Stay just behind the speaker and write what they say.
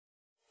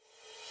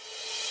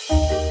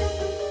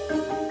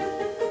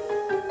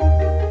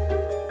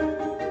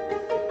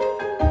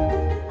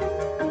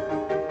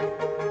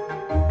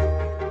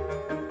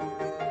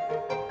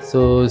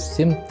So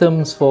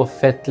symptoms for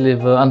fatty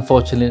liver,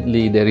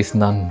 unfortunately, there is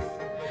none.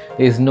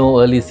 There is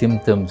no early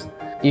symptoms.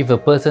 If a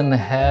person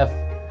have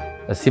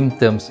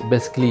symptoms,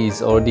 basically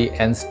it's already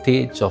end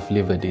stage of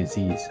liver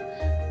disease.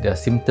 The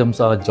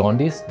symptoms are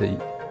jaundice,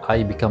 the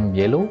eye become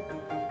yellow,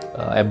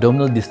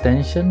 abdominal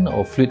distension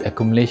or fluid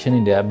accumulation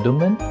in the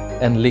abdomen,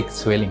 and leg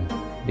swelling,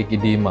 leg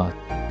edema.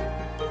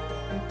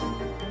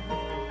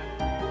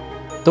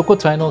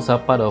 Tokotrienols are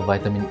part of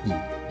vitamin E.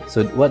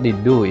 So what they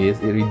do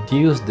is it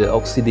reduce the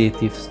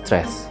oxidative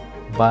stress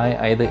by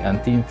either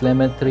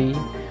anti-inflammatory,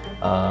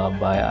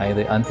 by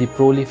either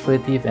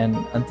anti-proliferative and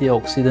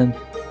antioxidant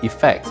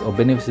effects or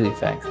beneficial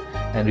effects,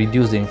 and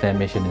reduce the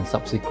inflammation and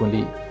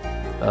subsequently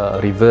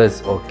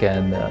reverse or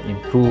can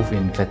improve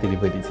in fatty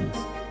liver disease.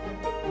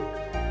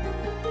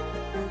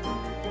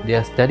 There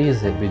are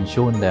studies have been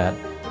shown that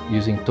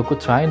using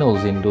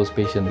tokotrienols in those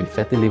patients with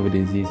fatty liver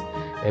disease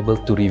able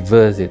to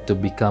reverse it to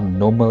become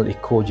normal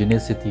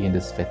echogenicity in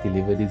this fatty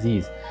liver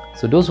disease.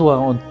 So those who are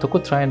on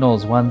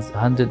tokotrienols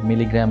 100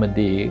 milligram a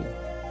day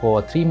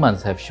for 3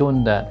 months have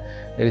shown that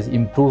there is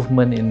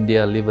improvement in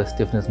their liver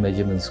stiffness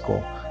measurement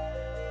score.